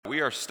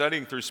we are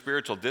studying through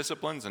spiritual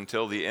disciplines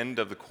until the end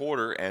of the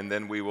quarter, and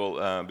then we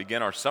will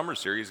begin our summer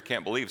series. I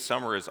can't believe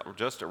summer is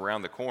just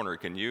around the corner.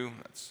 Can you?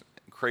 That's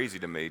crazy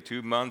to me.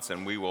 2 months,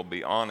 and we will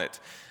be on it.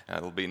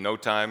 It'll be no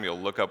time. You'll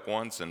look up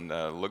once and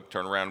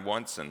turn around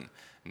once, and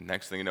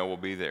next thing you know, we'll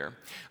be there.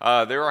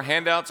 There are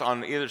handouts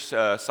on either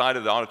side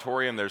of the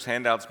auditorium. There's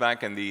handouts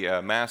back in the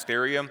masked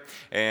area.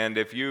 And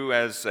if you,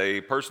 as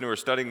a person who are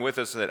studying with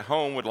us at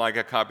home, would like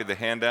a copy of the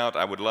handout,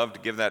 I would love to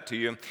give that to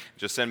you.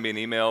 Just send me an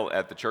email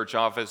at the church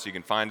office. You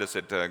can find us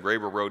at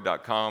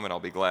graberroad.com, and I'll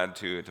be glad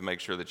to make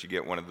sure that you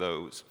get one of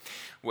those.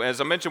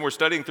 As I mentioned, we're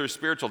studying through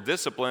spiritual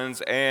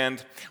disciplines,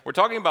 and we're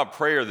talking about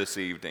prayer this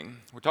evening.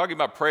 We're talking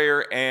about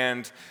prayer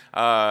and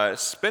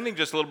spending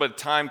just a little bit of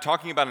time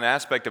talking about an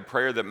aspect of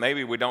prayer that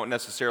maybe we don't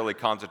necessarily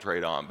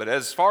concentrate on. But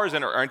as far as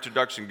our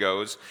introduction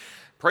goes,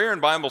 prayer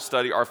and Bible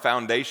study are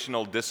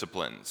foundational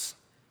disciplines.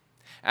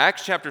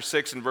 Acts chapter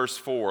 6 and verse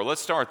 4,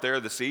 let's start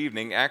there this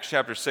evening. Acts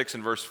chapter 6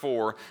 and verse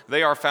 4,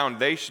 they are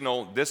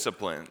foundational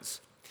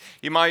disciplines.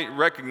 You might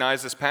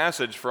recognize this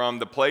passage from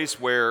the place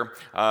where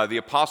the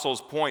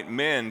apostles point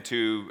men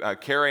to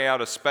carry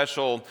out a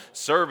special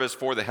service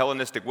for the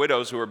Hellenistic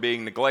widows who are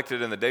being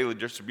neglected in the daily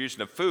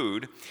distribution of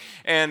food.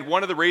 And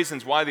one of the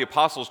reasons why the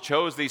apostles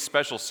chose these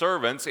special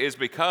servants is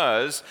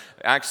because,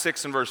 Acts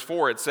 6 and verse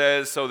 4, it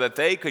says, so that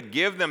they could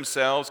give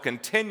themselves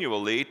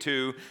continually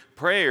to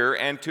prayer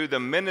and to the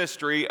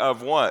ministry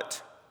of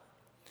what?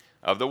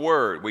 Of the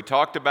Word. We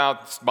talked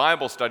about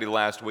Bible study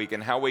last week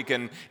and how we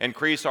can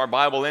increase our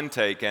Bible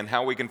intake and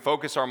how we can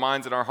focus our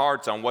minds and our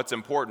hearts on what's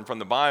important from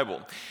the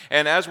Bible.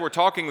 And as we're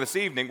talking this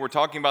evening, we're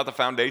talking about the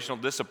foundational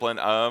discipline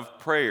of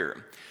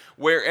prayer.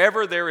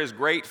 Wherever there is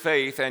great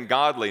faith and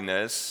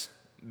godliness,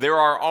 there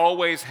are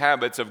always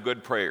habits of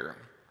good prayer.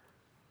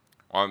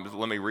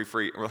 Let me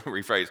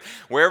rephrase.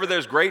 Wherever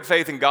there's great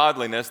faith and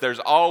godliness, there's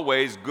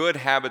always good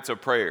habits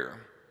of prayer.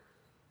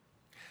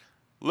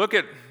 Look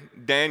at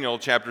Daniel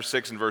chapter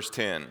 6 and verse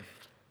 10.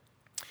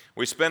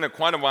 We spent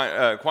quite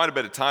a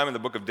bit of time in the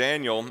book of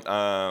Daniel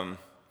a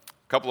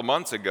couple of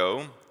months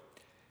ago.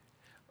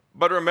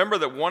 But remember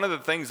that one of the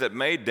things that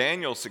made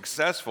Daniel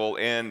successful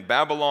in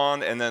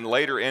Babylon and then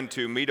later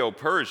into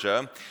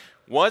Medo-Persia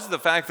was the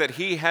fact that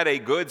he had a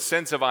good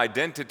sense of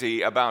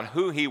identity about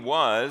who he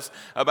was,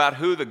 about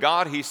who the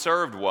God he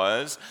served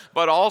was,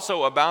 but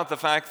also about the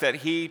fact that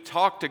he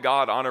talked to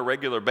God on a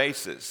regular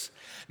basis.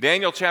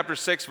 Daniel chapter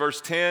 6,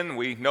 verse 10,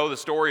 we know the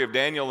story of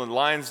Daniel in the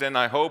lion's den,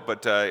 I hope,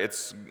 but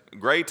it's a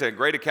great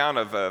account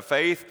of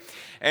faith.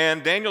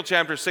 And Daniel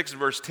chapter 6,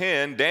 verse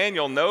 10,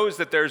 Daniel knows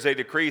that there's a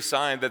decree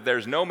signed that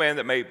there's no man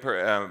that may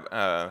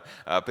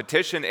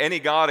petition any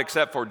god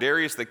except for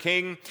Darius the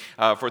king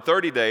for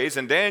 30 days.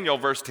 And Daniel,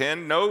 verse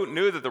 10,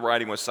 knew that the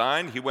writing was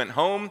signed. He went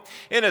home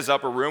in his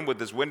upper room with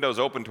his windows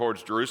open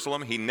towards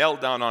Jerusalem. He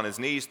knelt down on his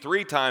knees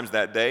 3 times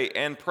that day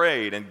and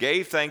prayed and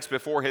gave thanks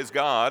before his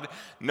God.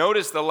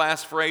 Notice the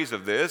last phrase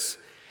of this,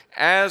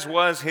 as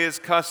was his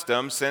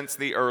custom since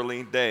the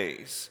early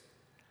days.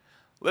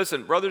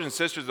 Listen, brothers and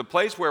sisters, the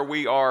place where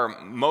we are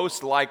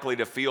most likely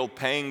to feel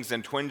pangs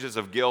and twinges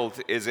of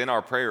guilt is in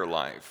our prayer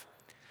life.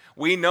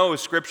 We know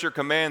Scripture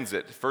commands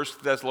it. 1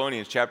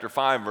 Thessalonians chapter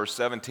 5, verse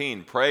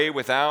 17, pray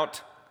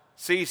without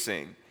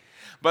ceasing.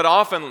 But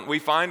often we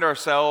find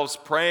ourselves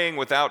praying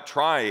without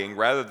trying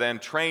rather than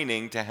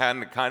training to have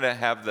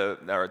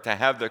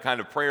the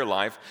kind of prayer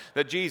life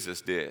that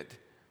Jesus did.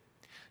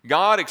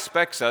 God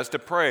expects us to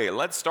pray.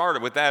 Let's start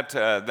with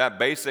that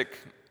basic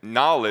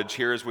knowledge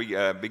here as we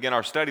begin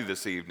our study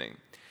this evening.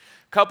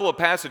 A couple of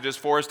passages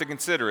for us to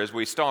consider as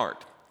we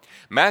start.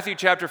 Matthew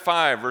chapter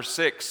 5, verse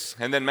 6,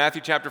 and then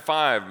Matthew chapter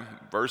 5,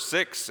 verse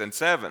 6 and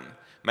 7.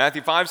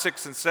 Matthew 5,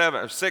 6, and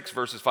 7, or 6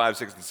 verses 5,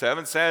 6, and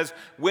 7 says,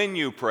 when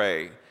you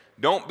pray,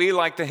 don't be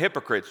like the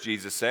hypocrites,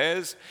 Jesus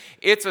says.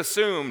 It's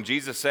assumed,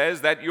 Jesus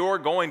says, that you're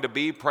going to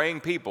be praying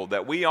people,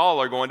 that we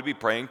all are going to be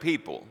praying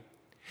people.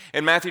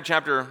 In Matthew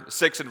chapter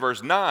 6 and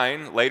verse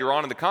 9, later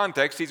on in the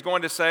context, he's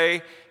going to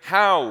say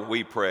how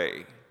we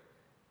pray,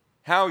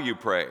 how you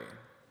pray.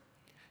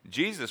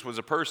 Jesus was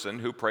a person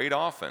who prayed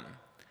often.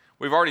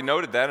 We've already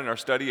noted that in our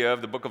study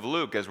of the book of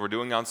Luke as we're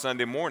doing on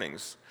Sunday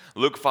mornings.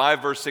 Luke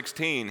 5 verse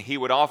 16, he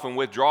would often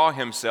withdraw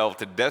himself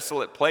to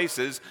desolate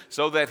places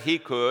so that he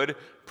could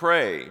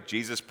pray.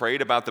 Jesus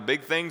prayed about the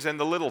big things and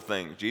the little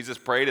things. Jesus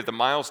prayed at the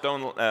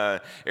milestone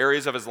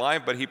areas of his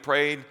life, but he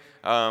prayed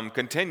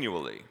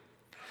continually.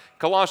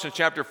 Colossians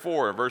chapter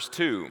 4, verse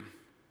 2.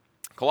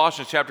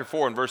 Colossians chapter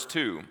 4 and verse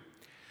 2.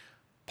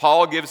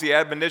 Paul gives the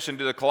admonition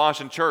to the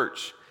Colossian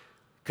church.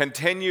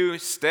 Continue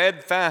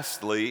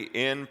steadfastly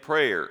in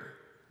prayer.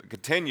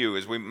 Continue,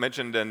 as we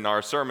mentioned in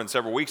our sermon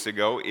several weeks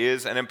ago,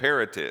 is an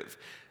imperative.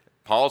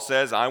 Paul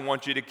says, I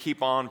want you to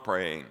keep on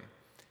praying.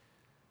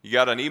 You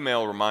got an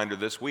email reminder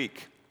this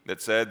week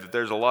that said that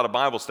there's a lot of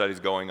Bible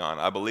studies going on.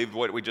 I believe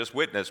what we just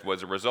witnessed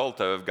was a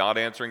result of God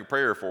answering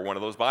prayer for one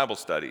of those Bible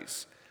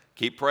studies.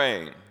 Keep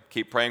praying.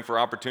 Keep praying for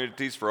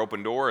opportunities for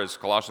Open Door, as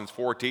Colossians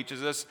 4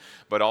 teaches us,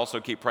 but also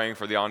keep praying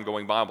for the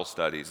ongoing Bible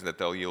studies, that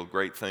they'll yield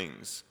great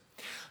things.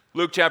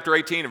 Luke chapter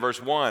 18 and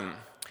verse 1.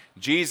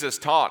 Jesus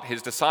taught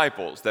his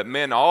disciples that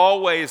men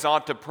always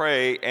ought to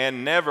pray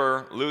and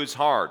never lose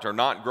heart or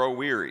not grow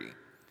weary.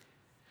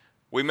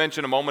 We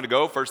mentioned a moment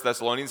ago 1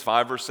 Thessalonians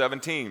 5, verse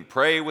 17,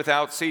 pray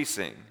without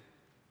ceasing.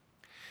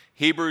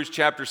 Hebrews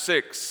chapter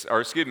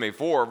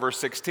 4, verse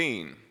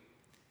 16.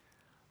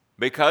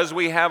 Because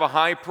we have a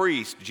high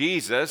priest,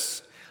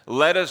 Jesus,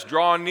 let us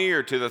draw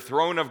near to the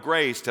throne of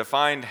grace to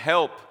find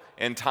help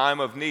in time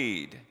of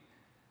need.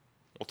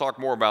 We'll talk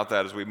more about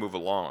that as we move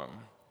along.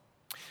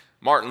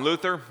 Martin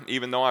Luther,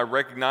 even though I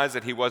recognize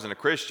that he wasn't a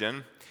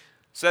Christian,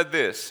 said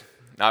this,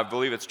 and I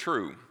believe it's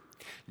true.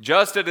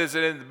 Just as it is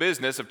in the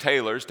business of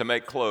tailors to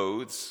make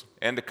clothes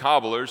and to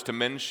cobblers to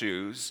mend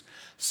shoes,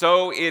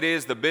 so it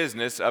is the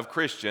business of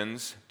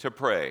Christians to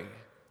pray.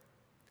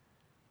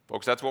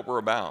 Folks, that's what we're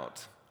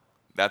about.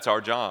 That's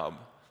our job.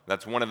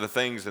 That's one of the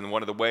things and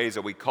one of the ways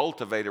that we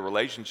cultivate a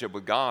relationship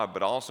with God,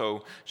 but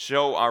also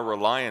show our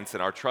reliance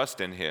and our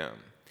trust in Him.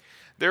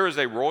 There is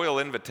a royal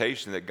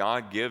invitation that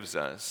God gives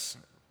us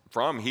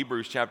from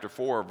Hebrews chapter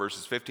 4,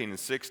 verses 15 and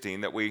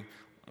 16 that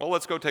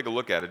let's go take a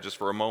look at it just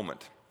for a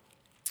moment.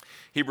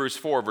 Hebrews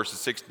 4,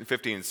 verses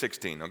 15 and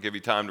 16. I'll give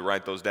you time to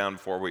write those down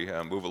before we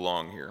move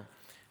along here.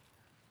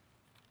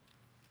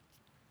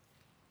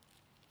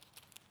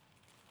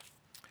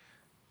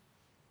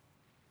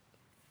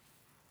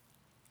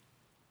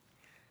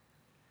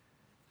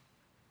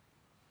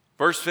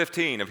 Verse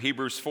 15 of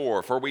Hebrews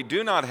 4, for we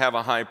do not have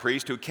a high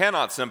priest who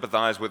cannot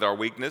sympathize with our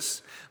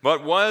weakness,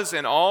 but was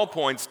in all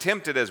points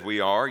tempted as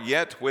we are,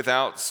 yet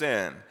without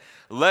sin.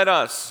 Let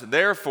us,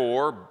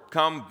 therefore,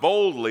 come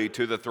boldly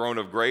to the throne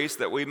of grace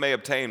that we may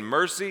obtain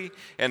mercy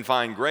and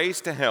find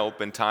grace to help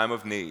in time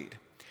of need.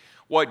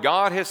 What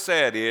God has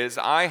said is,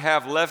 I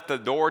have left the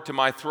door to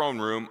my throne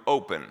room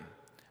open.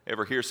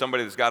 Ever hear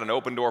somebody that's got an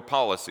open door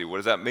policy? What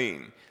does that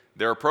mean?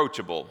 They're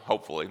approachable,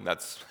 hopefully.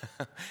 That's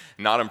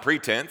not in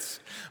pretense.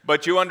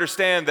 But you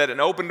understand that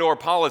an open door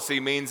policy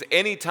means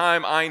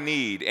anytime I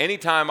need,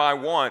 anytime I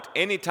want,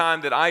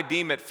 anytime that I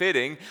deem it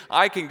fitting,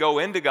 I can go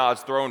into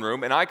God's throne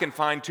room and I can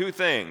find two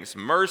things,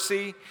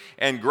 mercy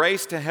and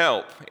grace to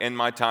help in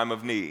my time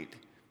of need.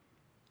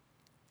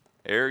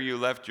 Ere you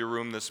left your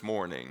room this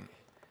morning,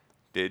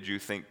 did you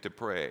think to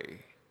pray?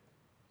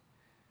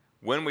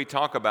 When we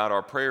talk about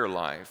our prayer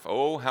life,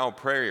 oh, how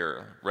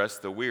prayer rests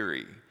the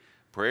weary.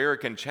 Prayer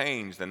can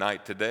change the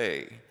night to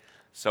day.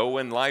 So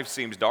when life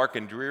seems dark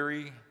and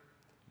dreary,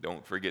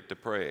 don't forget to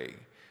pray.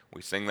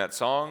 We sing that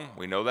song.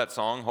 We know that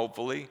song,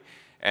 hopefully.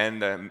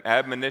 And the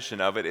admonition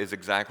of it is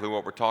exactly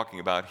what we're talking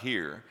about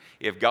here.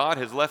 If God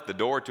has left the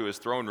door to His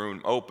throne room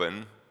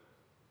open,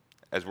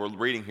 as we're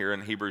reading here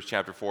in Hebrews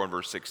chapter 4 and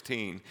verse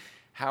 16,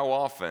 how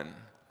often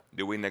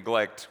do we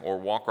neglect or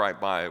walk right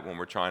by it when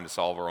we're trying to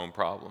solve our own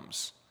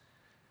problems?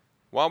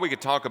 While we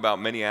could talk about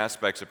many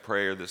aspects of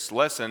prayer, this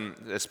lesson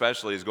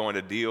especially is going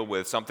to deal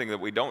with something that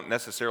we don't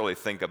necessarily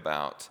think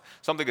about,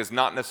 something that's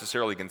not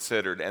necessarily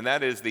considered, and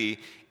that is the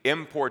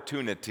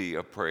importunity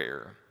of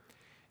prayer.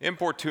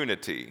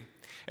 Importunity.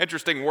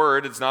 Interesting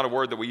word. It's not a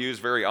word that we use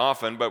very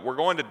often, but we're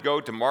going to go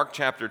to Mark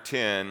chapter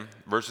 10,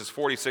 verses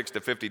 46 to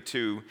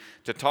 52,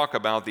 to talk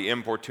about the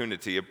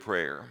importunity of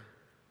prayer.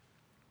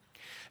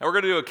 And we're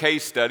going to do a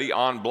case study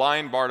on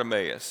blind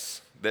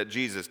Bartimaeus that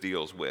Jesus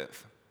deals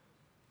with.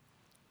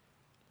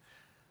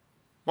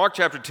 Mark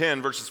chapter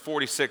 10, verses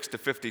 46 to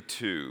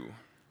 52.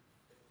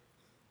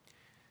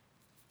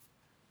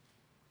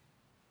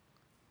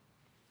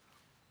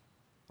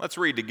 Let's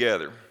read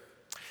together.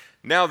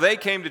 Now they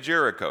came to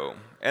Jericho,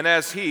 and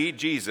as he,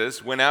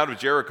 Jesus, went out of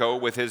Jericho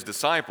with his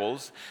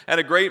disciples and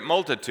a great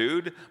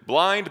multitude,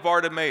 blind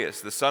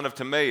Bartimaeus, the son of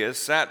Timaeus,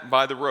 sat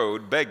by the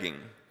road begging.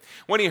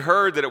 When he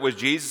heard that it was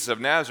Jesus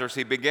of Nazareth,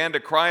 he began to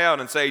cry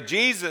out and say,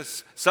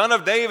 Jesus, Son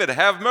of David,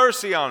 have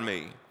mercy on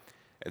me.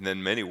 And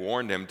then many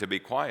warned him to be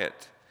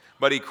quiet.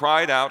 But he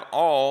cried out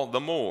all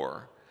the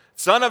more,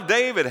 Son of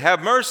David,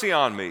 have mercy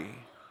on me.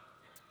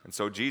 And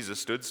so Jesus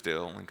stood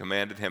still and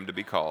commanded him to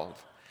be called.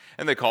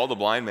 And they called the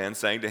blind man,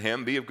 saying to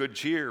him, Be of good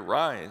cheer,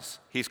 rise,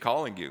 he's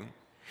calling you.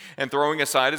 And throwing aside